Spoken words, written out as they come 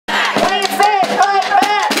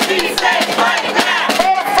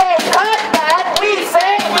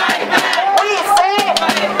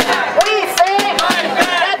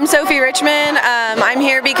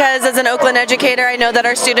as an Oakland educator, I know that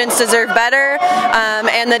our students deserve better,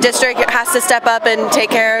 and the district has to step up and take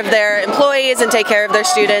care of their employees and take care of their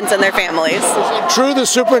students and their families. True, the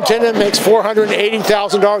superintendent makes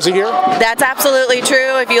 $480,000 a year? That's absolutely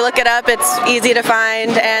true. If you look it up, it's easy to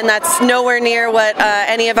find, and that's nowhere near what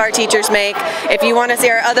any of our teachers make. If you want to see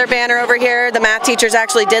our other banner over here, the math teachers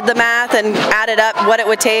actually did the math and added up what it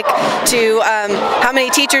would take to, how many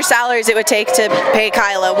teacher salaries it would take to pay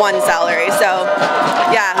Kyla one salary. So,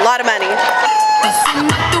 yeah, a lot of money.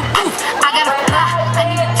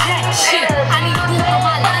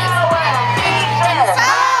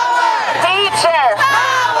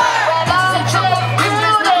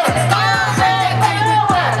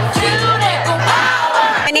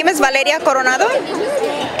 My name is Valeria Coronado,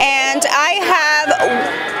 and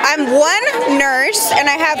I'm one nurse, and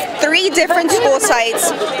I have 3 different school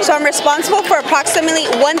sites, so I'm responsible for approximately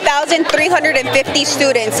 1,350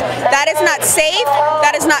 students. That is not safe,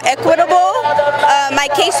 that is not equitable. My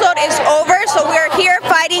caseload is over, so we are here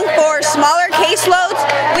fighting for smaller caseloads.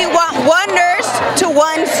 We want one nurse to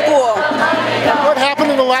one school. What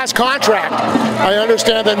happened in the last contract? I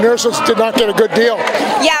understand that nurses did not get a good deal.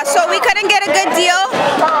 Yeah, so we couldn't get a good deal.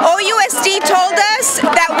 OUSD told us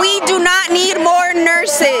that we do not need more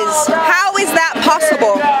nurses. How is that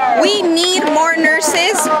possible? We need more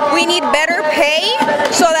nurses. We need better pay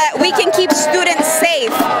so that we can keep students safe.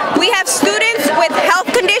 We have students with health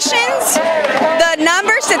conditions. The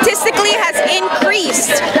number statistically has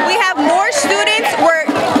increased. We have more students where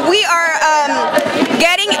we are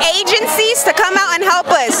getting agencies to come out and help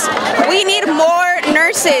us. We need more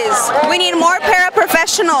nurses. We need more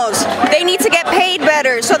paraprofessionals. They need to get paid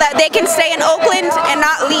better so that they can stay in Oakland and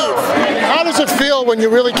not leave. How does it feel when you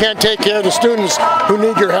really can't take care of the students who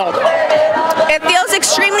need your help? It feels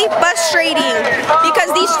extremely frustrating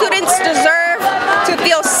because these students deserve to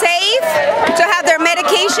feel safe, to have their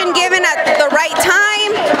medication given at the right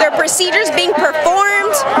time, their procedures being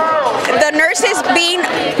performed, the nurses being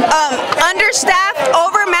understaffed,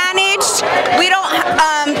 overmanaged. We don't,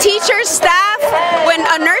 teachers, staff, when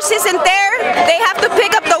a nurse isn't there, they have to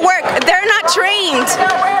pick up the work. They're not trained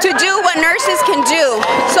to do what nurses can do.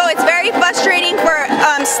 So it's very frustrating for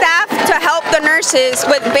staff to help the nurses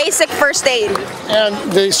with basic first aid. And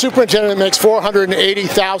the superintendent makes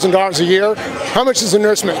 $480,000 a year. How much does a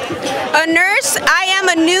nurse make? A nurse, I am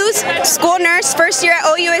a new school nurse, first year at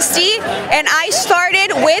OUSD, and I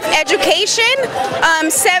started with education,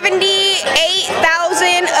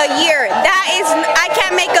 $78,000 a year. That is, I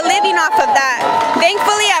can't make a living off of that.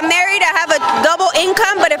 Thankfully, I'm married, I have a double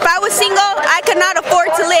income, but if I was single, I could not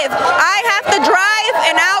afford to live. I have to drive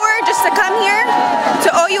an hour just to come here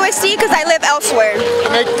to OUSD because I live elsewhere.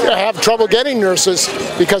 They have trouble getting nurses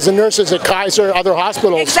because the nurses at Kaiser, other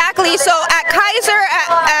hospitals. Exactly. So at Kaiser,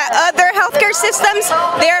 at other healthcare systems,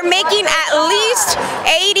 they're making at least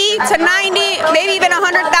 80 to 90, maybe even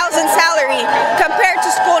 100,000 salary compared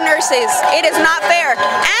to school nurses. It is not fair.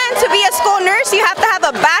 And to be a school nurse, you have to have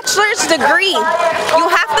a bachelor's degree. You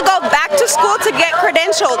have to go back to school to get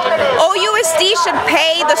credentialed. OUSD should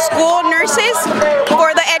pay the school nurses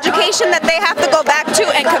for the education that they have to go back to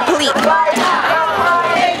and complete.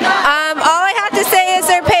 All I have to say is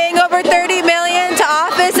they're paying over $30 million to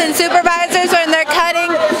office and supervisors when they're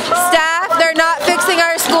cutting staff. They're not fixing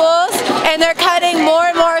our schools, and they're cutting more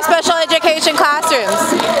and more special education classrooms.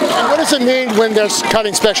 What does it mean when they're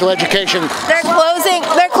cutting special education? They're closing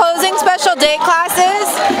special day classes.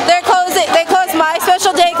 They closed my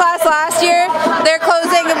special day class last year. They're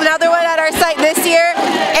closing another one at our site this year,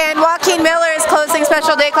 and Joaquin Miller is closing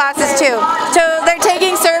special day classes too. So they're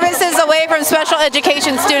taking services away from special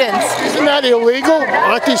education students. Isn't that illegal?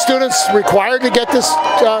 Aren't these students required to get this?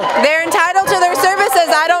 They're entitled to their services.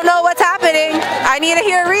 I don't know what's happening. I need to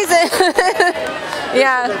hear a reason.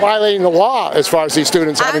 Yeah. They're violating the law as far as these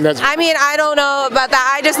students. I mean, I don't know about that.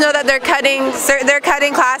 I just know that they're cutting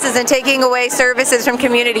classes and taking away services from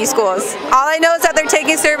community schools. All I know is that they're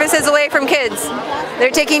taking services away from kids. They're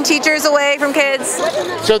taking teachers away from kids.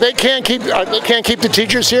 So they can't keep the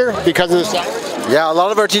teachers here because of this? Yeah, a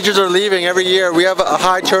lot of our teachers are leaving every year. We have a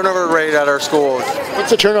high turnover rate at our schools. What's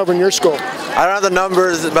the turnover in your school? I don't have the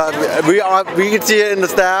numbers, but we can see it in the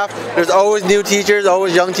staff. There's always new teachers,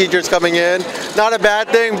 always young teachers coming in. Not a bad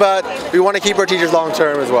thing, but we want to keep our teachers long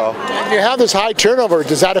term as well. You have this high turnover.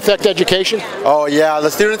 Does that affect education? Oh yeah, the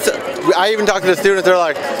students. I even talked to the students. They're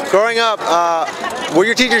like, growing up, were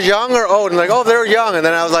your teachers young or old? And like, oh, they're young. And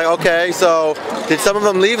then I was like, okay, so did some of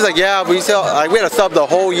them leave? Like, yeah, we had to sub the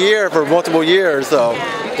whole year for multiple years. So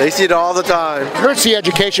They see it all the time. It hurts the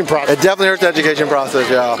education process. It definitely hurts the education process,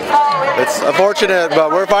 yeah. It's unfortunate, but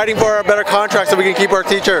we're fighting for a better contract so we can keep our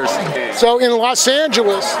teachers. So in Los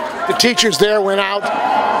Angeles, the teachers there went out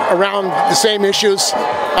around the same issues.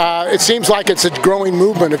 It seems like it's a growing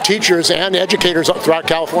movement of teachers and educators throughout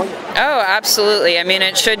California. Oh, absolutely. I mean,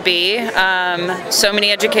 it should be. So many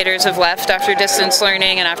educators have left after distance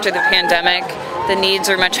learning and after the pandemic. The needs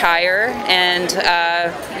are much higher, and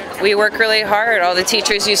we work really hard. All the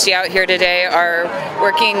teachers you see out here today are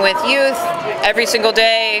working with youth every single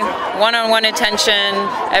day, one-on-one attention,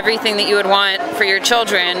 everything that you would want for your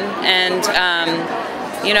children. And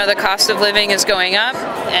you know, the cost of living is going up,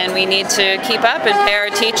 and we need to keep up and pay our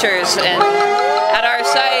teachers. And at our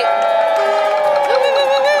site,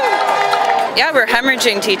 yeah, we're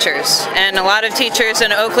hemorrhaging teachers, and a lot of teachers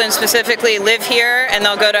in Oakland specifically live here, and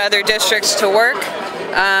they'll go to other districts to work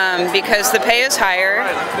because the pay is higher.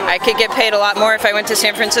 I could get paid a lot more if I went to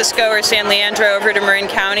San Francisco or San Leandro over to Marin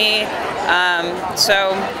County.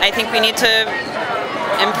 So I think we need to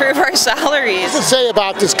improve our salaries. What does it say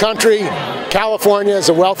about this country? California is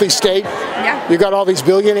a wealthy state. Yeah. You got all these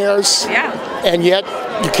billionaires. Yeah. And yet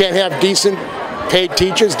you can't have decent paid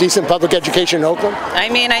teachers, decent public education in Oakland? I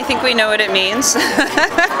mean, I think we know what it means.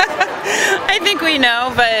 I think we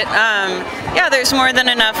know, but yeah, there's more than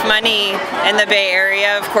enough money in the Bay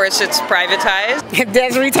Area. Of course, it's privatized.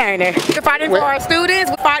 Desiree Turner. We're fighting for our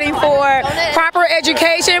students. We're fighting for proper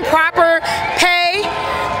education, proper pay,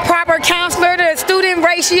 proper counselor to student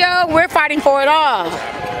ratio. We're fighting for it all.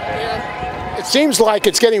 It seems like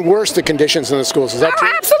it's getting worse, the conditions in the schools. Is that true?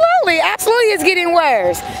 Absolutely. Absolutely, it's getting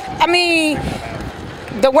worse. I mean,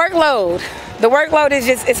 the workload is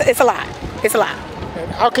just, it's a lot. It's a lot.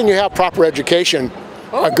 And how can you have proper education,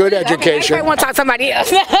 a good education? I want to talk to somebody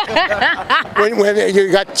else. when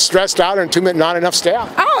you got stressed out and not enough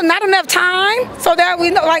staff? Oh, not enough time. So that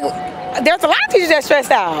we know, like, there's a lot of teachers that are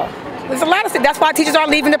stressed out. There's a lot of, that's why teachers are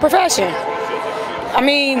leaving the profession. I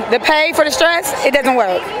mean, the pay for the stress, it doesn't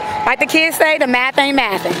work. Like the kids say, the math ain't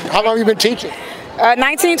mathing. How long have you been teaching?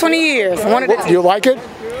 19, 20 years. Do you like it?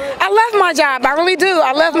 I love my job. I really do.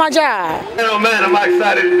 I love my job. Oh man, I'm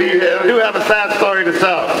excited to be here. I do have a sad story to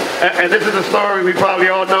tell. And this is a story we probably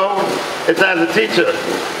all know. It's as a teacher.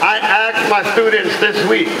 I asked my students this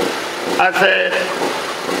week,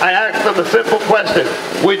 I asked them a simple question.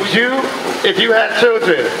 Would you, if you had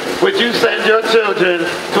children, would you send your children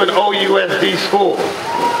to an OUSD school?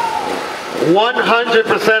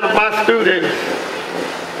 100% of my students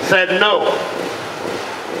said no.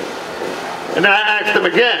 And then I asked them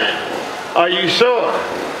again, are you sure?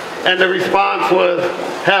 And the response was,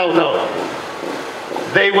 hell no.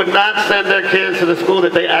 They would not send their kids to the school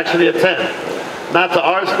that they actually attend. Not to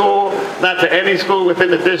our school, not to any school within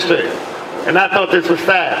the district. And I thought this was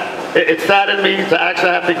sad. It saddened me to actually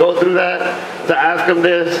have to go through that, to ask them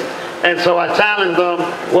this. And so I challenged them,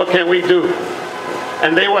 what can we do?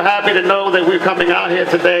 And they were happy to know that we're coming out here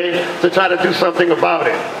today to try to do something about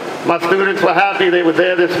it. My students were happy. They were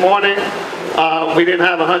there this morning. We didn't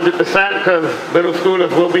have 100% because middle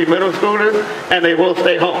schoolers will be middle schoolers, and they will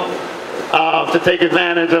stay home to take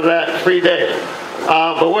advantage of that free day.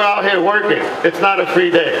 But we're out here working. It's not a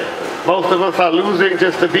free day. Most of us are losing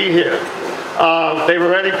just to be here. They've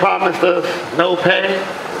already promised us no pay.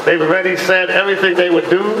 They've already said everything they would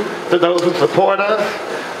do to those who support us.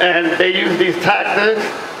 And they use these tactics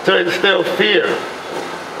to instill fear.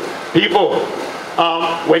 People,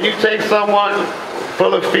 when you take someone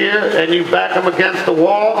full of fear and you back them against the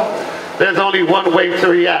wall, there's only one way to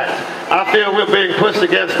react. I feel we're being pushed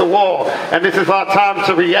against the wall, and this is our time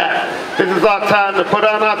to react. This is our time to put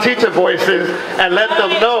on our teacher voices and let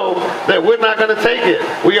them know that we're not going to take it.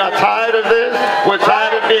 We are tired of this. We're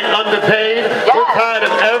tired of being underpaid. We're tired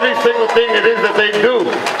of every single thing it is that they do.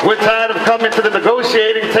 We're tired of coming to the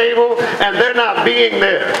negotiating table and they're not being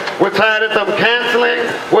there. We're tired of them canceling.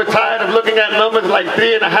 We're tired of looking at numbers like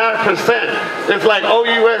 3.5%. It's like,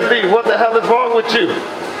 OUSD, what the hell is wrong with you?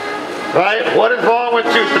 Right? What is wrong with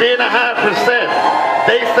you? 3.5%.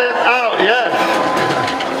 They sent out, yes.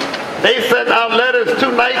 They sent out letters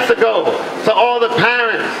 2 nights ago to all the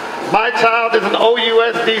parents. My child is an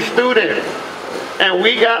OUSD student. And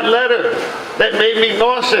we got letters that made me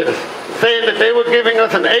nauseous, saying that they were giving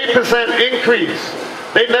us an 8% increase.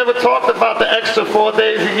 They never talked about the extra 4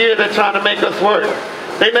 days a year they're trying to make us work.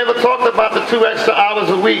 They never talked about the 2 extra hours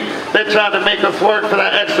a week they're trying to make us work for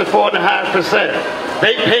that extra 4.5%.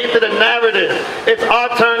 They painted a narrative. It's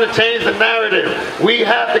our turn to change the narrative. We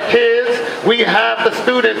have the kids, we have the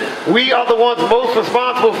students, we are the ones most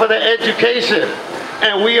responsible for their education.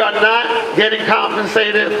 And we are not getting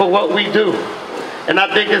compensated for what we do. And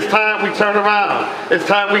I think it's time we turn around. It's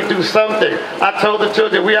time we do something. I told the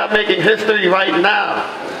children we are making history right now.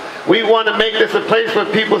 We want to make this a place where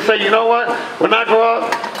people say, you know what, when I grow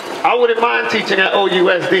up, I wouldn't mind teaching at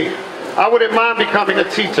OUSD. I wouldn't mind becoming a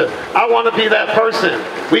teacher. I want to be that person.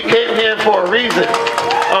 We came here for a reason,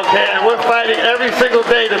 okay? And we're fighting every single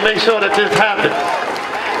day to make sure that this happens.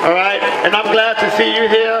 All right, and I'm glad to see you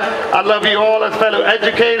here. I love you all as fellow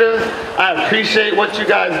educators. I appreciate what you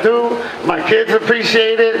guys do. My kids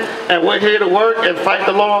appreciate it, and we're here to work and fight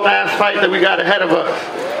the long-ass fight that we got ahead of us.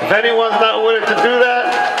 If anyone's not willing to do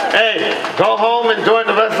that, hey, go home and join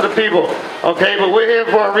the rest of the people, okay? But we're here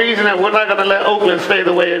for a reason, and we're not going to let Oakland stay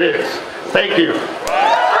the way it is. Thank you.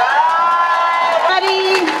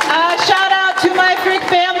 Shout out to my Frick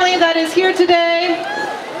family that is here today.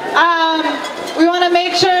 We want to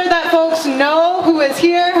make sure that folks know who is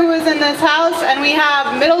here, who is in this house, and we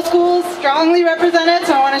have middle schools strongly represented,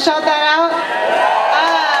 so I want to shout that out.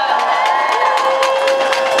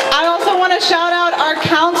 I also want to shout out our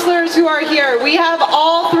counselors who are here. We have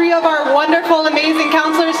all three of our wonderful, amazing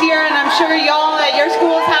counselors here, and I'm sure y'all at your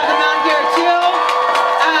schools have them out here too.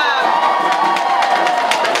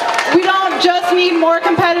 We don't just need more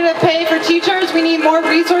competitive pay for teachers, we need more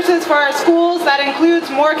resources for our schools. That includes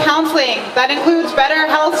more counseling, that includes better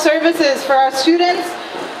health services for our students.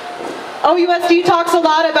 OUSD talks a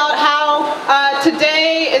lot about how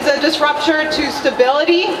today is a disruption to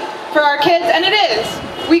stability for our kids, and it is.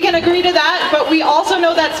 We can agree to that, but we also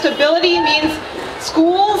know that stability means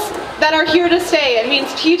schools that are here to stay. It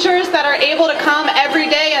means teachers that are able to come every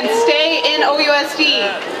day and stay in OUSD.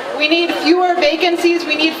 We need fewer vacancies,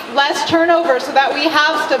 we need less turnover so that we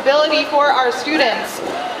have stability for our students.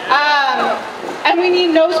 And we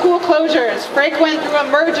need no school closures. Frick went through a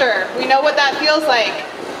merger. We know what that feels like.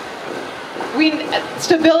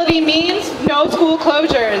 Stability means no school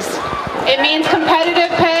closures. It means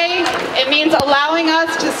competitive pay. It means allowing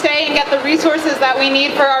us to stay and get the resources that we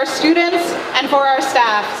need for our students and for our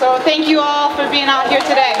staff. So thank you all for being out here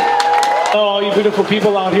today. All you beautiful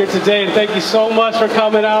people out here today, and thank you so much for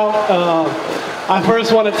coming out. I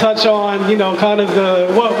first want to touch on, you know, kind of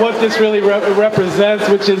what this really represents,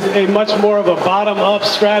 which is a much more of a bottom-up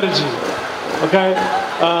strategy. Okay,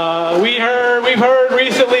 we've heard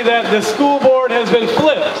recently that the school board has been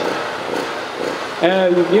flipped,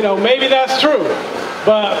 and you know maybe that's true.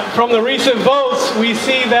 But from the recent votes, we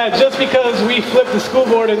see that just because we flipped the school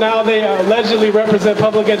board and now they allegedly represent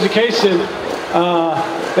public education,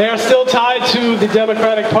 they are still tied to the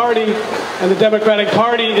Democratic Party, and the Democratic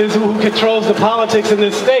Party is who controls the politics in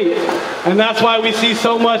this state. And that's why we see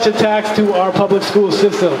so much attacks to our public school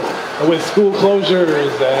system, with school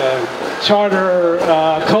closures and charter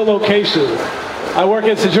co-location. I work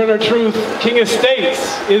at Sojourner Truth. King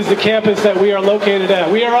Estates is the campus that we are located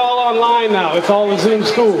at. We are all online now. It's all a Zoom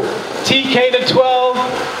school. TK to 12,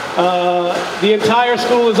 the entire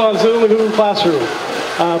school is on Zoom and Google Classroom.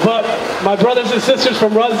 But my brothers and sisters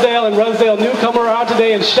from Rusdale and Rusdale Newcomer are out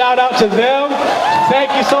today, and shout out to them.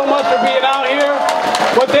 Thank you so much for being out here.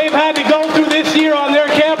 What they've had to go through this year on their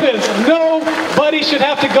campus, nobody should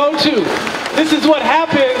have to go to. This is what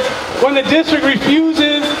happens when the district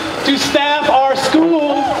refuses to staff our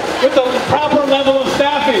schools with the proper level of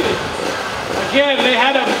staffing. Again, they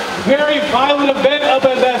had a very violent event up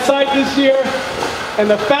at that site this year, and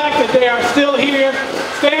the fact that they are still here,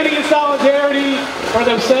 standing in solidarity for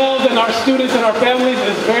themselves and our students and our families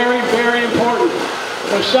is very, very important.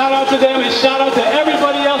 So shout out to them and shout out to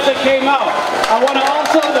everybody else that came out. I want to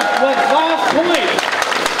also, the last point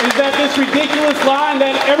is that this ridiculous line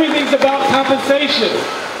that everything's about compensation.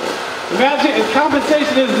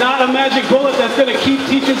 Compensation is not a magic bullet that's going to keep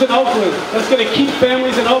teachers in Oakland, that's going to keep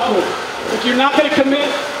families in Oakland. If you're not going to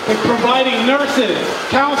commit to providing nurses,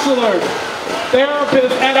 counselors,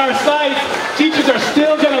 therapists at our site, teachers are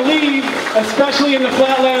still going to leave, especially in the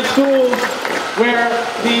flatland schools where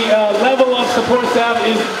the level of support staff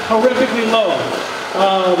is horrifically low.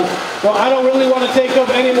 So I don't really want to take up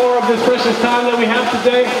any more of this precious time that we have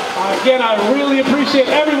today. Again, I really appreciate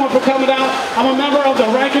everyone for coming out. I'm a member of the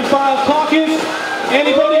Rank and File Caucus.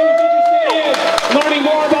 Anybody who's interested in learning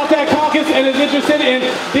more about that caucus and is interested in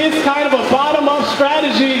this kind of a bottom-up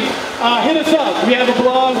strategy, hit us up. We have a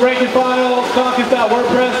blog,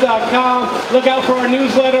 rankandfilecaucus.wordpress.com. Look out for our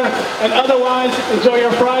newsletter, and otherwise, enjoy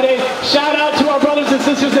your Friday. Shout out to our brothers and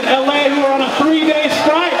sisters in LA who are on a 3-day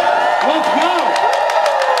strike. Let's go.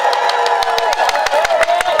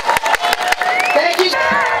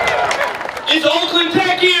 It's Oakland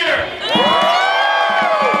Tech year! And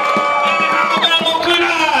how about Oakland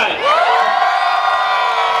High?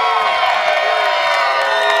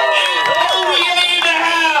 It's OEA in the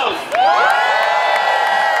house!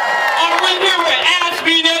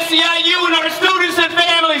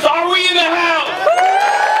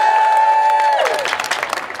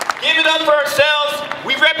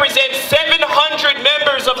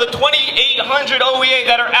 members of the 2,800 OEA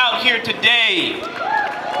that are out here today.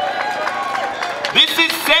 This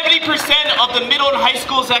is 70% of the middle and high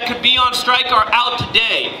schools that could be on strike are out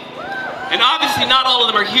today. And obviously not all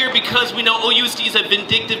of them are here because we know OUSD is a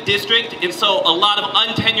vindictive district, and so a lot of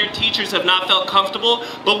untenured teachers have not felt comfortable,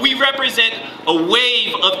 but we represent a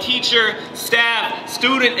wave of teacher, staff,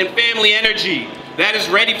 student, and family energy that is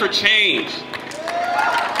ready for change.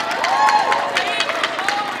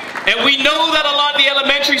 And we know that a lot of the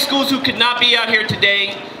elementary schools who could not be out here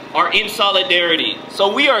today are in solidarity.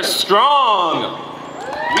 So we are strong.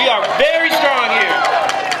 We are very strong here.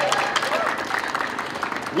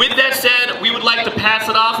 With that said, we would like to pass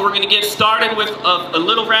it off. We're going to get started with a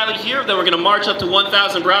little rally here, then we're going to march up to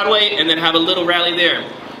 1000 Broadway and then have a little rally there.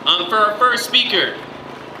 For our first speaker,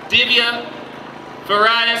 Divya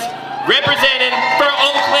Farias, representing for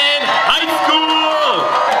Oakland High School.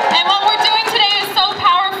 And what we're doing today is so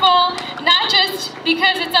powerful, not just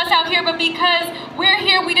because it's us out here, but because we're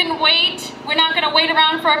here, we didn't wait. We're not going to wait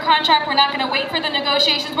around for a contract. We're not going to wait for the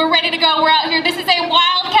negotiations. We're ready to go. We're out here. This is a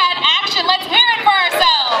Wildcat action. Let's hear it for ourselves.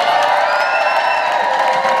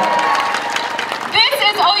 This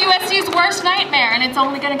is OUSD's worst nightmare, and it's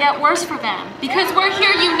only going to get worse for them because we're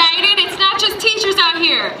here united. It's not just teachers out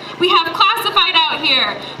here. We have classified out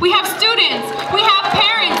here. We have students. We have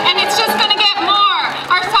parents, and it's just going to get more.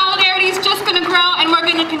 Our solidarity is just going to grow, and we're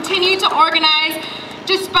going to continue to organize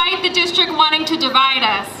despite the district wanting to divide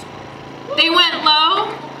us. They went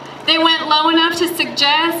low. They went low enough to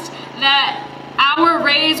suggest that our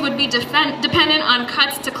raise would be dependent on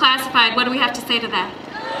cuts to classified. What do we have to say to that?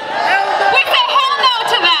 We say hell no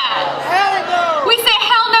to that. We say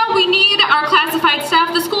hell no. We need our classified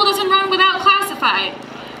staff. The school doesn't run without classified.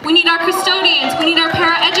 We need our custodians. We need our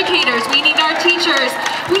para-educators. We need our teachers.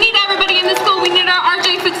 We need everybody in the school. We need our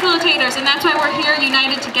RJ facilitators. And that's why we're here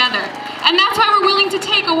united together. And that's why we're willing to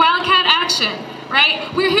take a Wildcat action.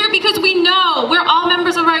 Right? We're here because we know we're all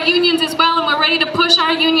members of our unions as well, and we're ready to push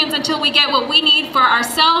our unions until we get what we need for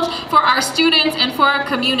ourselves, for our students, and for our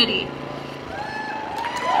community.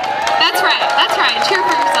 That's right. That's right. Cheer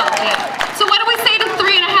for yourself. Yeah. So what do we say to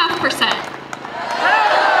 3.5%?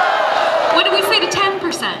 What do we say to 10%?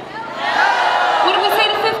 What do we say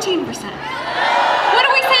to 15%? What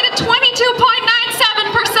do we say to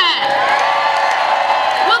 22.97%?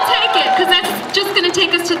 Because that's just going to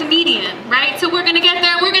take us to the median, right? So we're going to get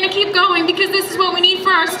there, we're going to keep going because this is what we need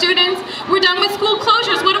for our students. We're done with school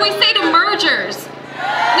closures. What do we say to mergers?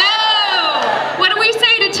 No! What do we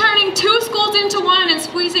say to turning 2 schools into 1 and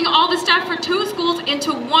squeezing all the staff for 2 schools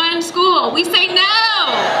into 1 school? We say no!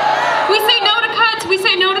 We say no to cuts, we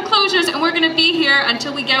say no to closures, and we're going to be here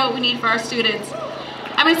until we get what we need for our students.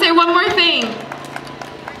 I'm going to say one more thing.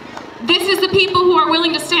 This is the people who are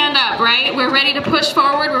willing to stand up, right? We're ready to push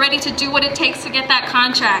forward. We're ready to do what it takes to get that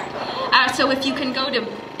contract. So if you can go to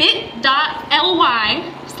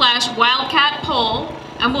bit.ly/wildcatpoll,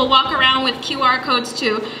 and we'll walk around with QR codes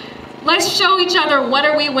too. Let's show each other what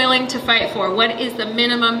are we willing to fight for. What is the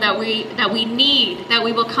minimum that we need, that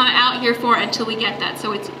we will come out here for until we get that.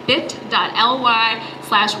 So it's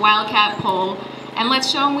bit.ly/wildcatpoll, and let's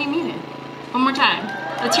show them we mean it. One more time.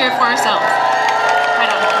 Let's hear it for ourselves. Right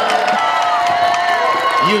on.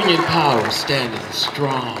 Union power standing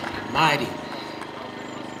strong and mighty.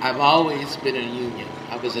 I've always been in a union.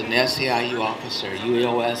 I was an SEIU officer,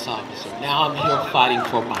 UAOS officer. Now I'm here fighting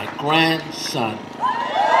for my grandson,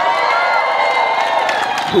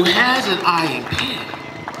 who has an IEP,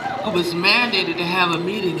 who was mandated to have a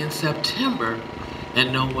meeting in September,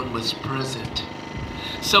 and no one was present.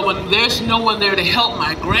 So when there's no one there to help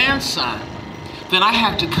my grandson, then I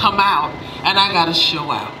have to come out and I gotta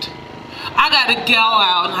show out. I gotta go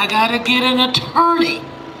out and I gotta get an attorney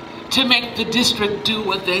to make the district do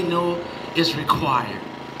what they know is required.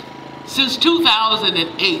 Since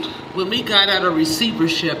 2008, when we got out of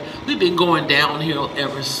receivership, we've been going downhill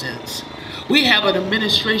ever since. We have an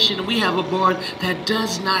administration and we have a board that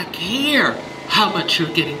does not care how much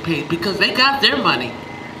you're getting paid because they got their money.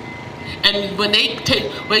 And when they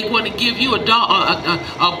want to give you a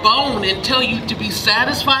bone and tell you to be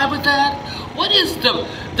satisfied with that, what is the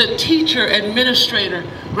teacher administrator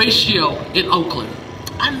ratio in Oakland?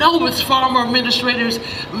 I know it's far more administrators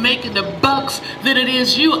making the bucks than it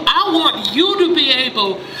is you. I want you to be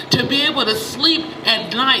able to sleep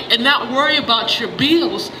at night and not worry about your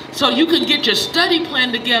bills so you can get your study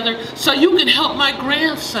plan together so you can help my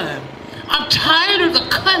grandson. I'm tired of the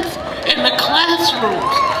cuts in the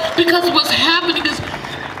classrooms because what's happening is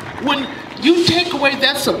when you take away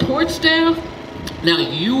that support staff, now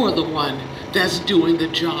you are the one that's doing the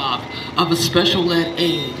job of a special ed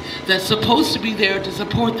aide that's supposed to be there to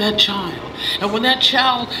support that child. And when that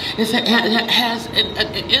child has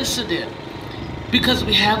an incident, because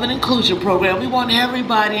we have an inclusion program, we want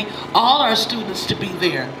everybody, all our students to be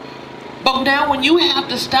there. But now when you have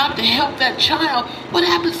to stop to help that child, what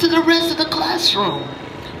happens to the rest of the classroom?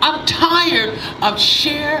 I'm tired of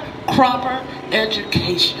sharecropper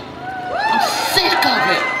education. I'm sick of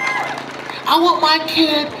it. I want my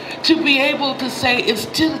kid to be able to say,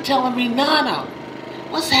 instead of telling me, Nana,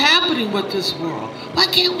 what's happening with this world? Why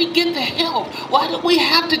can't we get the help? Why do we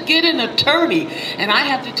have to get an attorney? And I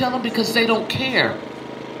have to tell them because they don't care.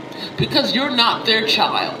 Because you're not their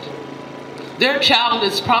child. Their child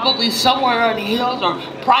is probably somewhere in the hills or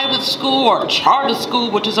private school or charter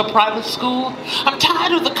school, which is a private school. I'm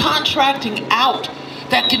tired of the contracting out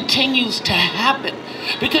that continues to happen.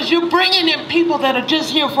 Because you're bringing in people that are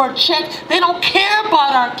just here for a check. They don't care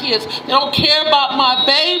about our kids. They don't care about my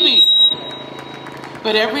baby.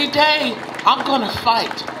 But every day, I'm going to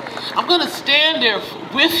fight. I'm going to stand there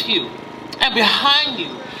with you and behind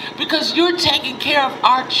you because you're taking care of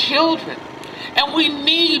our children. And we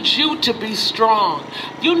need you to be strong.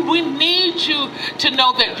 We need you to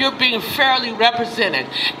know that you're being fairly represented.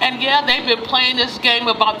 And yeah, they've been playing this game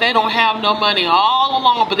about they don't have no money all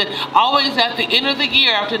along, but then always at the end of the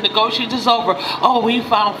year after negotiations is over, oh, we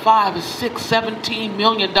found $5, $6, $17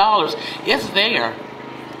 million. It's there.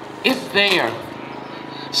 It's there.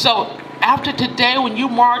 So after today, when you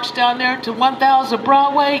march down there to 1000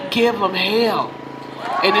 Broadway, give them hell.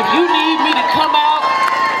 And if you need me to come out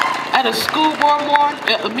at a school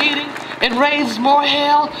board meeting and raise more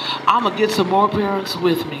hell, I'm going to get some more parents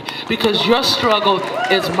with me because your struggle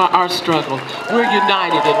is our struggle. We're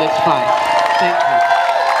united in this fight. Thank you.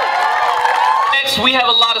 Next, we have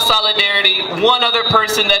a lot of solidarity. One other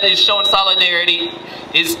person that is showing solidarity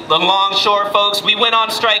is the Longshore folks. We went on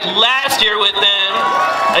strike last year with them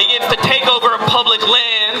against the takeover of public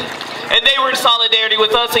land, and they were in solidarity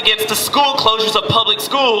with us against the school closures of public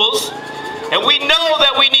schools. And we know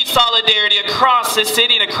that we need solidarity across this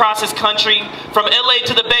city and across this country, from LA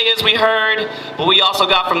to the Bay, as we heard, but we also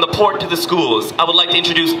got from the port to the schools. I would like to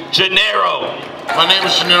introduce Gennaro. My name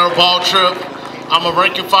is Gennaro Baldtrip. I'm a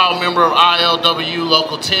rank and file member of ILW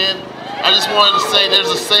Local 10. I just wanted to say there's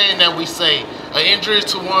a saying that we say, an injury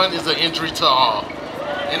to one is an injury to all.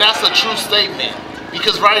 And that's a true statement.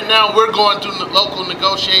 Because right now we're going through local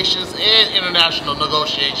negotiations and international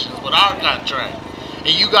negotiations with our contract. And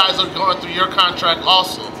you guys are going through your contract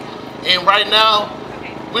also. And right now,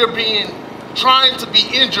 we're trying to be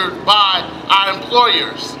injured by our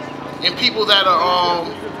employers and people that are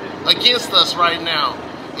against us right now.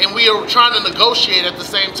 And we are trying to negotiate at the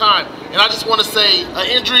same time. And I just want to say, an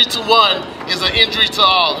injury to one is an injury to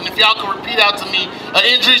all. And if y'all can repeat out to me, an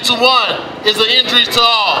injury to one is an injury to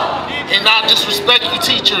all. And not disrespect you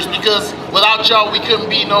teachers, because without y'all, we couldn't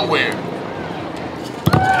be nowhere.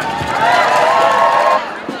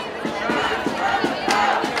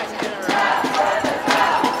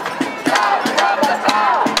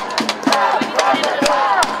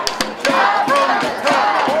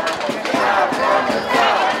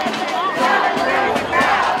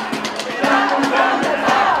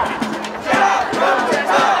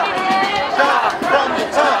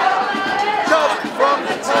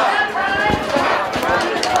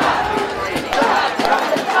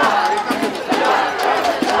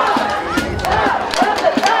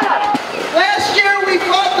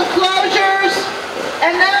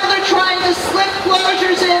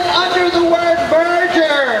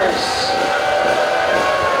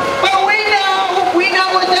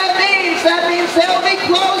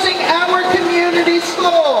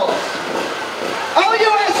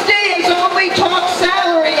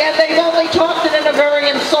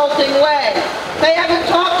 Way. They haven't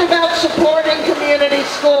talked about supporting community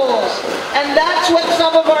schools, and that's what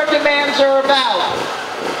some of our demands are about.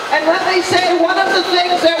 And let me say, one of the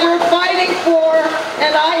things that we're fighting for,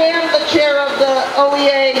 and I am the chair of the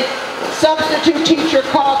OEA Substitute Teacher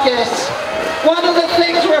Caucus, one of the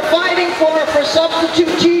things we're fighting for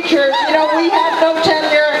substitute teachers, you know, we have no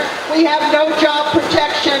tenure, we have no job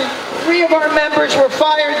protection. 3 of our members were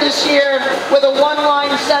fired this year with a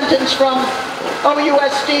one-line sentence from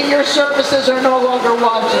OUSD, your services are no longer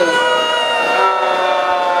wanted.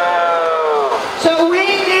 So we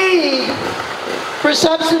need, for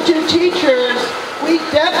substitute teachers, we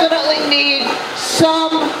definitely need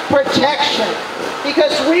some protection.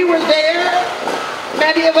 Because we were there,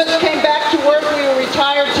 many of us came back to work, we were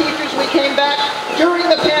retired teachers, we came back during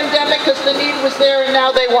the pandemic because the need was there, and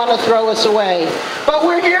now they want to throw us away. But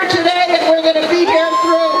we're here today, and we're going to be here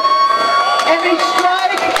through any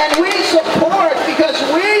strike, and we support, because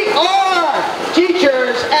we are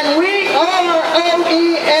teachers, and we are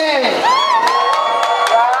OEA.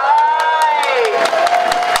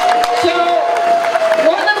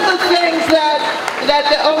 that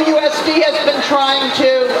the OUSD has been trying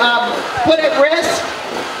to put at risk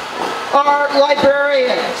are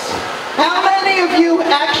librarians. How many of you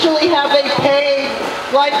actually have a paid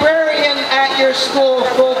librarian at your school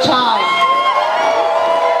full-time?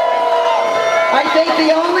 I think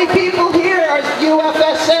the only people here are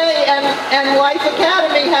UFSA and Life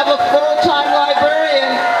Academy have a full-time librarian.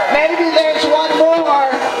 Maybe there's one more.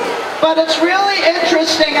 But it's really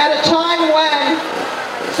interesting at a time when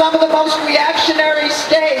some of the most reactionary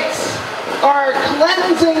states are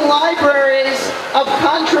cleansing libraries of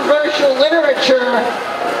controversial literature.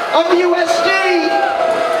 OUSD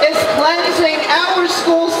is cleansing our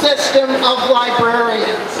school system of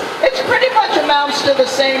librarians. It pretty much amounts to the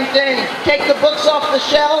same thing. Take the books off the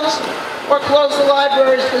shelves or close the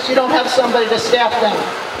libraries because you don't have somebody to staff them.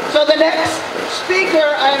 So the next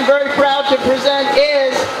speaker I am very proud to present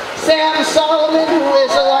is Sam Solomon, who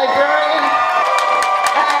is a librarian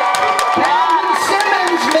at Calvin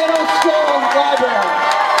Simmons Middle School Library.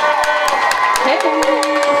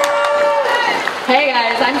 Hey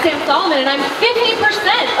guys, I'm Sam Solomon and I'm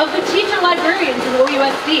 50% of the teacher librarians in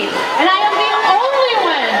OUSD. And I am the only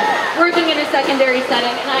one working in a secondary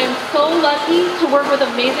setting, and I am so lucky to work with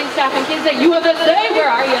amazing staff and kids at UFSA.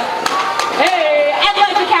 Where are you? Hey, at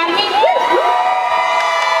Life Academy.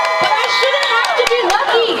 But I shouldn't have to be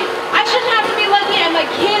lucky. I shouldn't have to be lucky, and my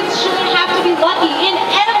kids shouldn't have to be lucky. In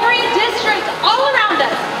every district all around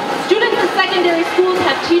us, students in secondary schools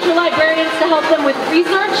have teacher librarians to help them with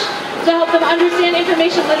research, to help them understand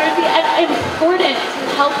information literacy, and important,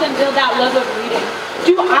 to help them build that love of reading.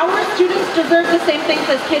 Do our students deserve the same things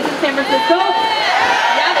as kids in San Francisco?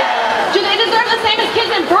 Yeah, they do. Do they deserve the same as kids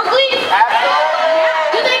in Berkeley? Absolutely.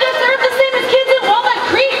 Do they deserve the same as kids in Walnut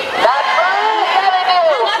Creek? That's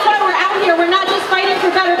right. And that's why we're out here. We're not just fighting for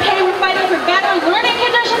better pay, we're fighting for better learning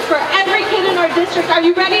conditions for every kid in our district. Are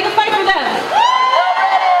you ready to fight for them?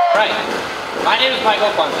 Right. My name is Michael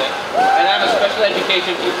Ponce, and I'm a special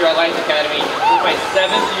education teacher at Life Academy. This is my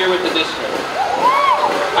 7th year with the district.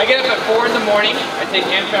 I get up at 4 in the morning, I take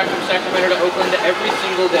Amtrak from Sacramento to Oakland every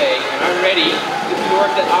single day, and I'm ready to do the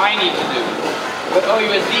work that I need to do. But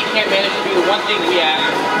OUSD can't manage to do the one thing we ask,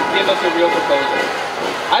 give us a real proposal.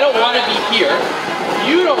 I don't want to be here,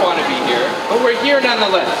 you don't want to be here, but we're here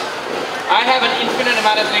nonetheless. I have an infinite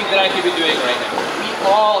amount of things that I could be doing right now. We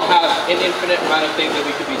all have an infinite amount of things that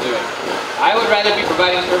we could be doing. I would rather be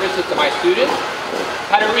providing services to my students,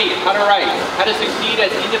 how to read, how to write, how to succeed as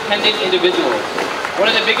independent individuals. One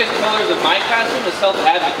of the biggest pillars of my classroom is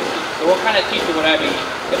self-advocacy. So what kind of teacher would I be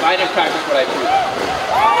if I didn't practice what I preach?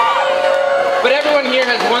 But everyone here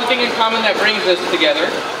has one thing in common that brings us together.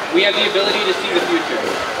 We have the ability to see the future.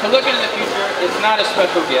 To look into the future is not a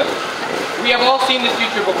special gift. We have all seen the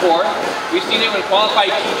future before. We've seen it when qualified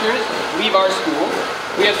teachers leave our school.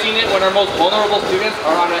 We have seen it when our most vulnerable students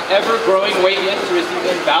are on an ever-growing wait list to receive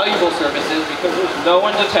invaluable services because there's no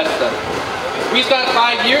one to test them. We saw it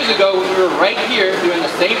 5 years ago when we were right here doing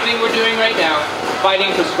the same thing we're doing right now, fighting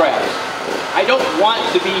for scraps. I don't want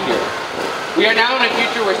to be here. We are now in a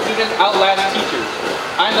future where students outlast teachers.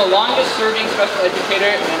 I'm the longest serving special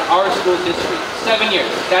educator in our school history. 7 years,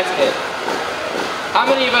 that's it. How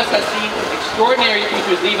many of us have seen extraordinary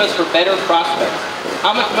teachers leave us for better prospects?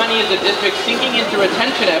 How much money is the district sinking into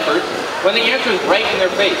retention efforts when the answer is right in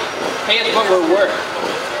their face? Pay us what we're worth.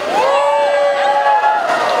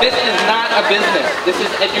 This is not a business, this is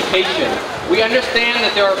education. We understand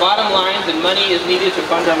that there are bottom lines and money is needed to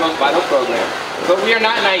fund our most vital programs, but we are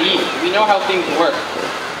not naive, we know how things work.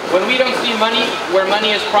 When we don't see money where money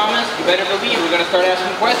is promised, you better believe we're going to start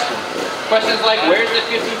asking questions. Questions like, where's the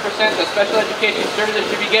 15% that special education services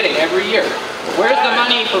should be getting every year? Where's the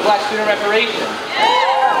money for black student reparations?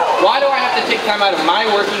 Why do I have to take time out of my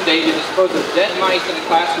working day to dispose of dead mice in a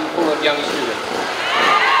classroom full of young students?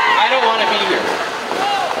 I don't want to be here.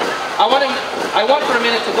 I want for a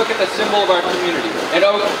minute to look at the symbol of our community, an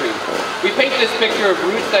oak tree. We paint this picture of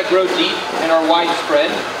roots that grow deep and are widespread,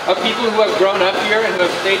 of people who have grown up here and who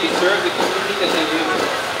have stayed to serve the community that they live in.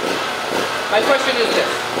 My question is this: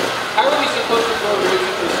 how are we supposed to grow roots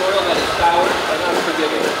into soil that is sour and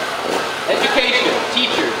unforgiving? Education,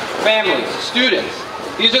 teachers, families, students,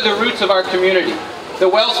 these are the roots of our community. The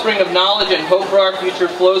wellspring of knowledge and hope for our future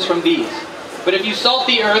flows from these. But if you salt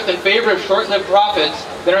the earth in favor of short-lived profits,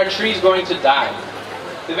 then our tree's going to die.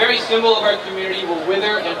 The very symbol of our community will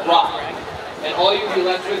wither and rot, and all you'll be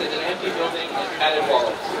left with is an empty building and padded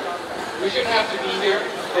walls. We shouldn't have to be here,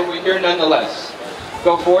 but we're here nonetheless.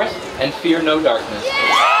 Go forth and fear no darkness.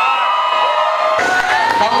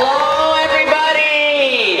 Hello,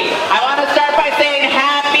 everybody! I want to start by saying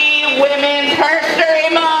Happy Women's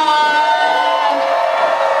History Month!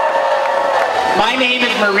 My name is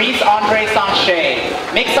Maurice Andre Sanchez.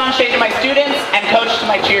 Make Sanchez to my students and coach to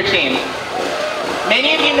my cheer team.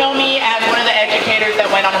 Many of you know me as one of the educators that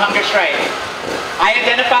went on hunger strike. I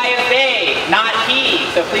identify as they, not he,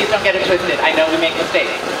 so please don't get it twisted. I know we make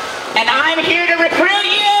mistakes. And I'm here to recruit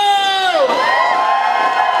you!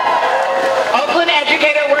 Oakland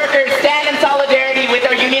educator workers stand in solidarity with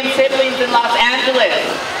our union siblings in Los Angeles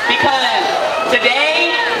because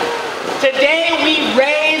today we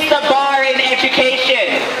raise the bar in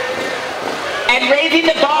education. And raising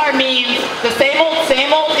the bar means the same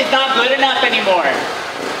old is not good enough anymore.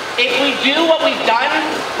 If we do what we've done,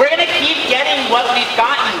 we're going to keep getting what we've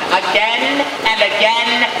gotten again and again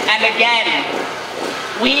and again.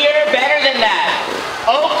 We are better than that.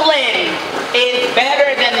 Oakland is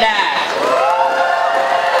better than that.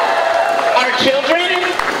 Our children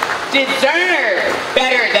deserve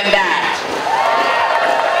better than that.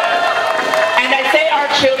 And I say our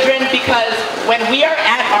children because when we are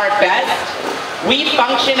at our best, we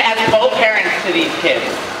function as co-parents to these kids.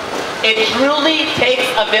 It truly takes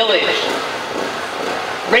a village.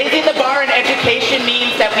 Raising the bar in education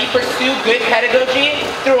means that we pursue good pedagogy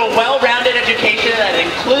through a well-rounded education that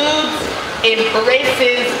includes,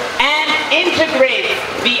 embraces, and integrates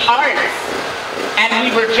the arts. And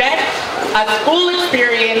we reject a school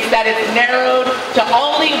experience that is narrowed to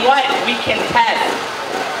only what we can test.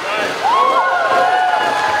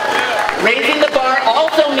 Raising the bar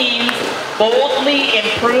also means boldly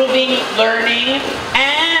improving learning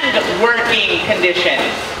and working conditions.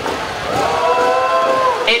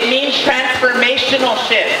 It means transformational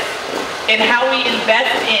shifts in how we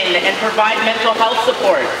invest in and provide mental health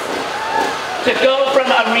supports. To go from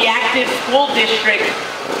a reactive school district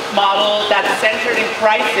model that's centered in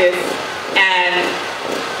crisis and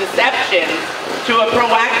deception to a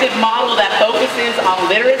proactive model that focuses on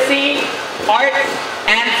literacy, arts,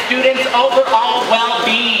 and students' overall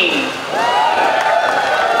well-being.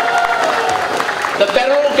 The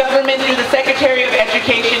federal government, through the Secretary of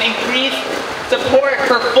Education, increased support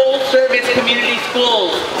for full-service community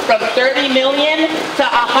schools from $30 million to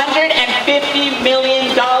 $150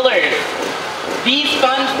 million. These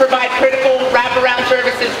funds provide critical wraparound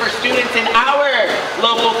services for students in our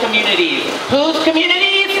local communities. Whose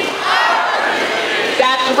communities?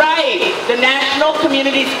 That's right. The National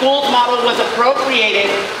Community Schools model was appropriated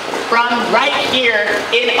from right here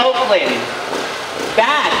in Oakland.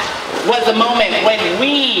 That was a moment when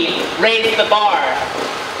we raised the bar.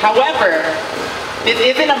 However, this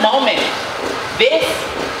isn't a moment. This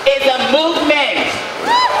is a movement.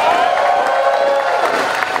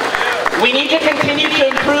 We need to continue to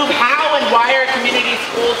improve how and why our community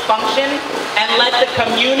schools function and let the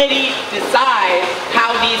community decide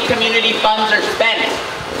how these community funds are spent.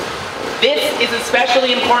 This is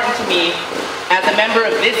especially important to me as a member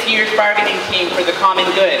of this year's bargaining team for the common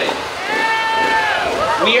good.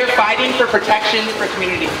 We are fighting for protections for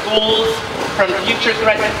community schools from future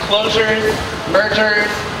threatened closures, mergers,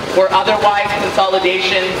 or otherwise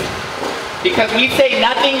consolidations, because we say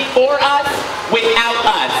nothing for us without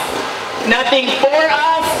us. Nothing for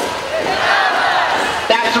us.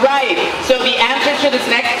 That's right. So the answer to this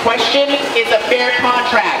next question is a fair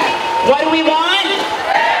contract. What do we want?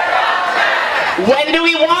 Fair contract. When do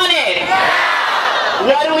we want it?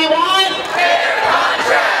 Now. What do we want? Fair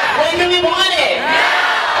contract. When do we want it?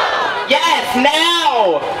 Now. Yes,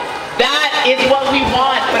 now. That is what we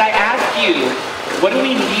want. But I ask you, what do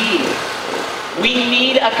we need? We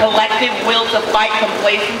need a collective will to fight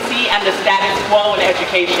complacency and the status quo in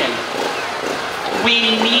education.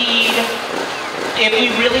 We need, if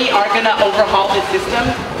we really are going to overhaul this system,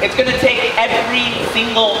 it's going to take every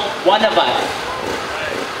single one of us.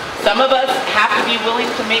 Some of us have to be willing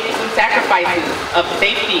to make some sacrifices of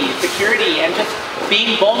safety, security, and just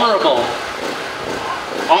being vulnerable.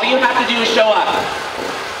 All you have to do is show up.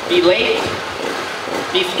 Be late,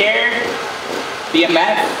 be scared, be a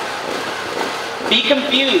mess, be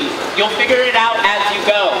confused. You'll figure it out as you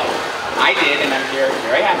go. I did, and I'm here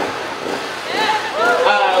I am.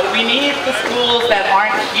 We need the schools that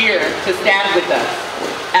aren't here to stand with us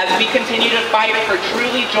as we continue to fight for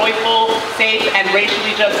truly joyful, safe, and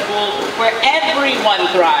racially just schools where everyone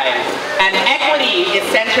thrives and equity is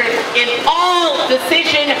centered in all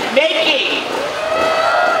decision making.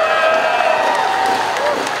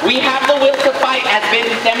 We have the will to fight as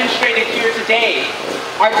been demonstrated here today.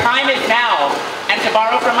 Our time is now, and to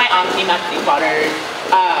borrow from my auntie Maxine Waters,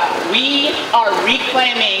 we are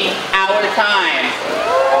reclaiming our time.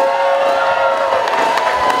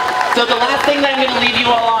 So the last thing that I'm going to leave you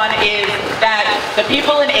all on is that the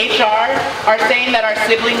people in HR are saying that our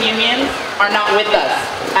sibling unions are not with us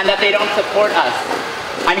and that they don't support us.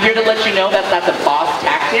 I'm here to let you know that that's a boss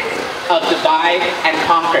tactic of divide and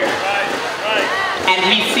conquer. And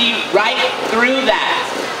we see right through that.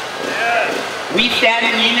 We stand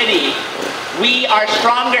in unity. We are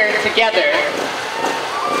stronger together.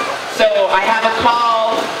 So I have a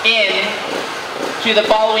call in to the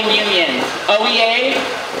following unions: OEA,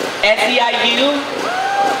 SEIU,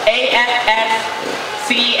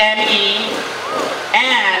 AFSCME,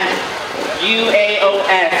 and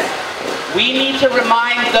UAOS. We need to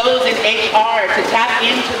remind those in HR to tap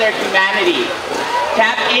into their humanity,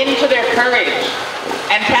 tap into their courage,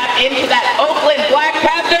 and tap into that Oakland Black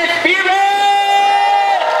Panther spirit!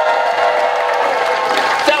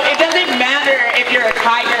 So it doesn't matter if you're a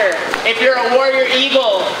tiger, if you're a warrior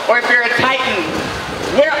eagle, or if you're a titan.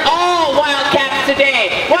 We're all